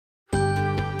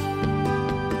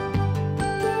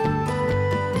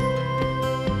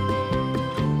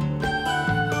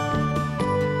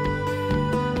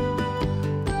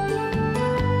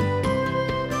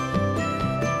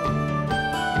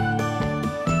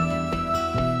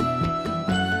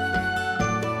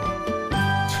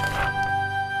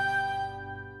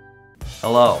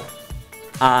Hello,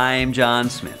 I'm John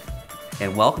Smith,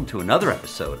 and welcome to another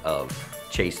episode of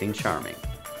Chasing Charming,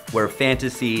 where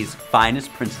fantasy's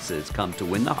finest princesses come to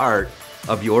win the heart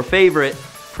of your favorite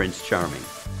Prince Charming.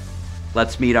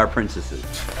 Let's meet our princesses.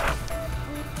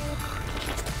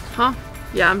 Huh?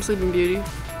 Yeah, I'm Sleeping Beauty.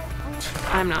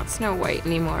 I'm not Snow White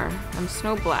anymore. I'm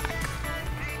Snow Black.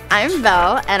 I'm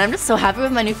Belle, and I'm just so happy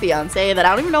with my new fiance that I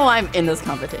don't even know why I'm in this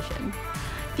competition.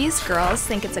 These girls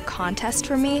think it's a contest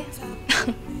for me.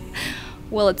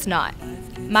 Well, it's not.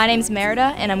 My name's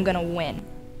Merida, and I'm gonna win.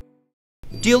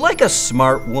 Do you like a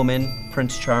smart woman,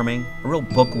 Prince Charming? A real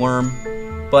bookworm,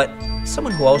 but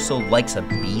someone who also likes a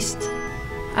beast?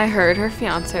 I heard her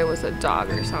fiance was a dog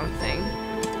or something.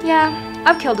 Yeah,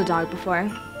 I've killed a dog before.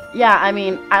 Yeah, I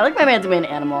mean, I like my man to be an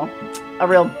animal. A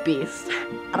real beast.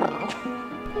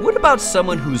 What about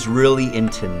someone who's really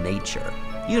into nature?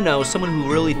 You know, someone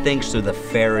who really thinks they're the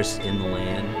fairest in the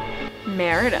land.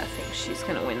 Merida thinks she's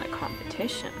gonna win the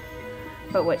competition.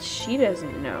 But what she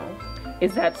doesn't know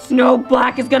is that Snow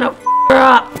Black is gonna f her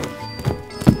up!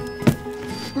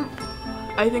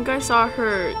 I think I saw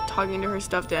her talking to her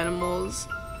stuffed animals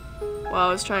while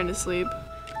I was trying to sleep.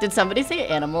 Did somebody say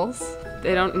animals?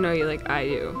 They don't know you like I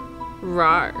do.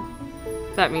 Rawr.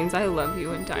 That means I love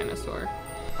you in dinosaur.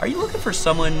 Are you looking for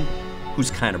someone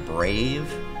who's kind of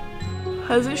brave?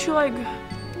 Hasn't she, like,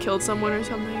 killed someone or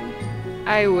something?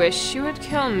 I wish she would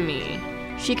kill me.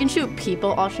 She can shoot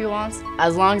people all she wants,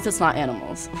 as long as it's not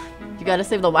animals. You gotta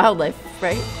save the wildlife,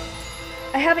 right?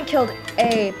 I haven't killed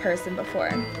a person before.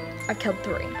 I've killed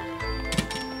 3.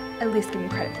 At least give me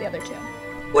credit for the other 2.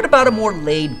 What about a more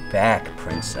laid-back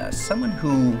princess? Someone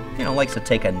who, likes to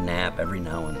take a nap every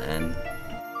now and then.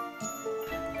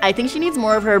 I think she needs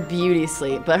more of her beauty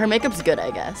sleep, but her makeup's good, I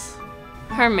guess.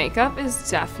 Her makeup is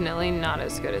definitely not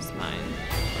as good as mine.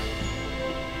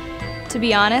 To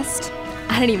be honest,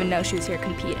 I didn't even know she was here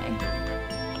competing.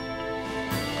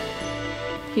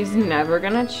 He's never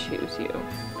gonna choose you.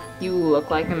 You look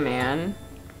like a man,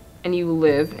 and you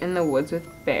live in the woods with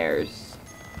bears.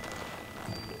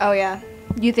 Oh yeah?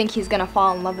 You think he's gonna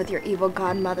fall in love with your evil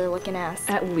godmother looking ass?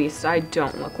 At least I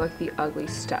don't look like the ugly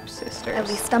stepsisters. At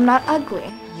least I'm not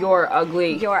ugly. You're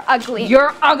ugly. You're ugly.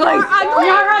 You're ugly. You're ugly.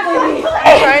 You're ugly.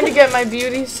 I'm trying to get my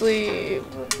beauty sleep.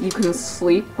 You can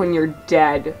sleep when you're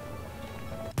dead.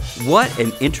 What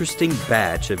an interesting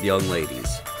batch of young ladies.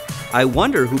 I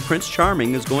wonder who Prince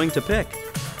Charming is going to pick.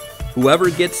 Whoever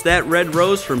gets that red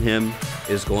rose from him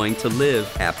is going to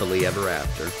live happily ever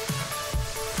after.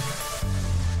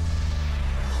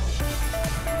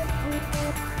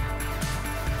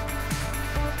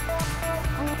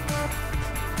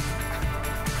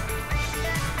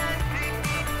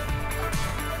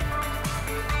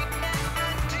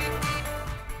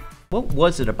 What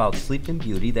was it about Sleeping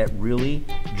Beauty that really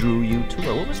drew you to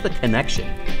her? What was the connection?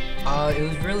 It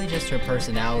was really just her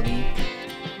personality.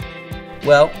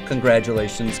 Well,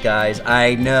 congratulations, guys.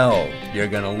 I know you're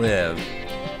gonna live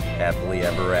happily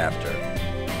ever after.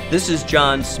 This is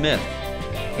John Smith,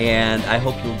 and I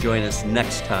hope you'll join us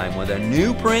next time with a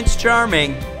new Prince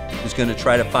Charming who's gonna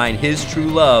try to find his true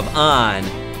love on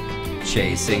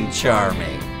Chasing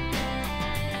Charming.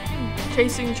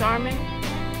 Chasing Charming?